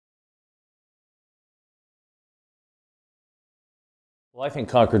Well, I think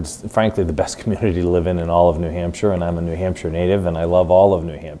Concord's frankly the best community to live in all of New Hampshire, and I'm a New Hampshire native and I love all of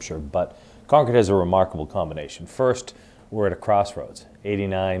New Hampshire, but Concord has a remarkable combination. First, we're at a crossroads,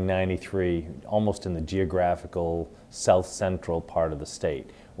 89, 93, almost in the geographical south-central part of the state.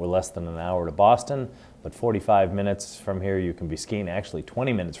 We're less than an hour to Boston, but 45 minutes from here you can be skiing. Actually,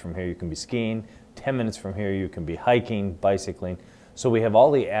 20 minutes from here you can be skiing, 10 minutes from here you can be hiking, bicycling. So we have all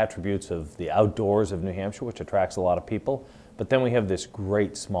the attributes of the outdoors of New Hampshire, which attracts a lot of people. But then we have this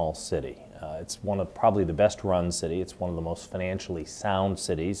great small city. It's one of probably the best run city. It's one of the most financially sound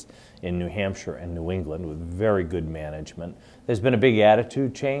cities in New Hampshire and New England with very good management. There's been a big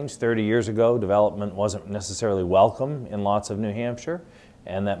attitude change. 30 years ago, development wasn't necessarily welcome in lots of New Hampshire,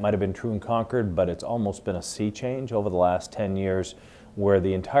 and that might have been true in Concord, but it's almost been a sea change over the last 10 years where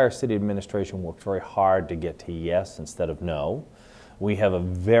the entire city administration worked very hard to get to yes instead of no. We have a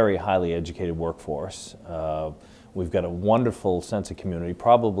very highly educated workforce. We've got a wonderful sense of community,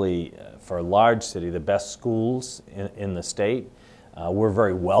 probably for a large city, the best schools in the state. We're a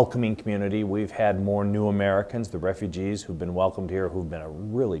very welcoming community. We've had more new Americans, the refugees who've been welcomed here, who've been a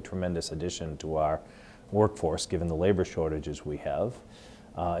really tremendous addition to our workforce given the labor shortages we have.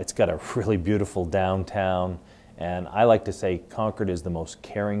 It's got a really beautiful downtown. And I like to say Concord is the most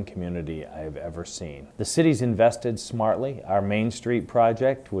caring community I've ever seen. The city's invested smartly. Our Main Street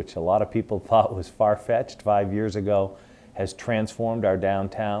project, which a lot of people thought was far-fetched 5 years ago, has transformed our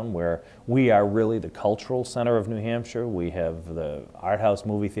downtown where we are really the cultural center of New Hampshire. We have the Art House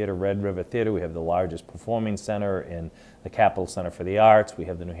Movie Theater, Red River Theater. We have the largest performing center in the Capital Center for the Arts. We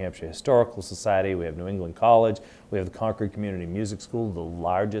have the New Hampshire Historical Society. We have New England College. We have the Concord Community Music School, the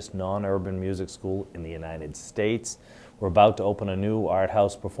largest non-urban music school in the United States. We're about to open a new art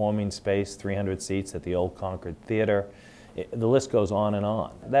house performing space, 300 seats at the old Concord Theater. The list goes on and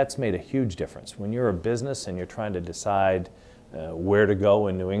on. That's made a huge difference. When you're a business and you're trying to decide where to go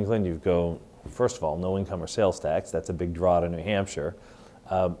in New England, you go, first of all, no income or sales tax. That's a big draw to New Hampshire.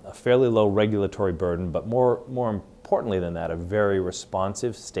 A fairly low regulatory burden, but more importantly than that, a very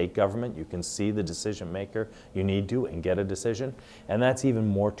responsive state government. You can see the decision maker you need to and get a decision. And that's even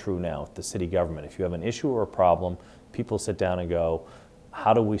more true now with the city government. If you have an issue or a problem, people sit down and go,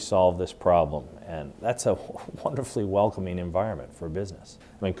 how do we solve this problem? And that's a wonderfully welcoming environment for business.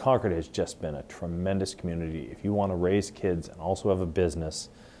 I mean, Concord has just been a tremendous community. If you want to raise kids and also have a business,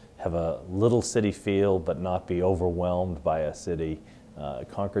 have a little city feel but not be overwhelmed by a city,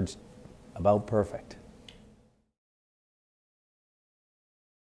 Concord's about perfect.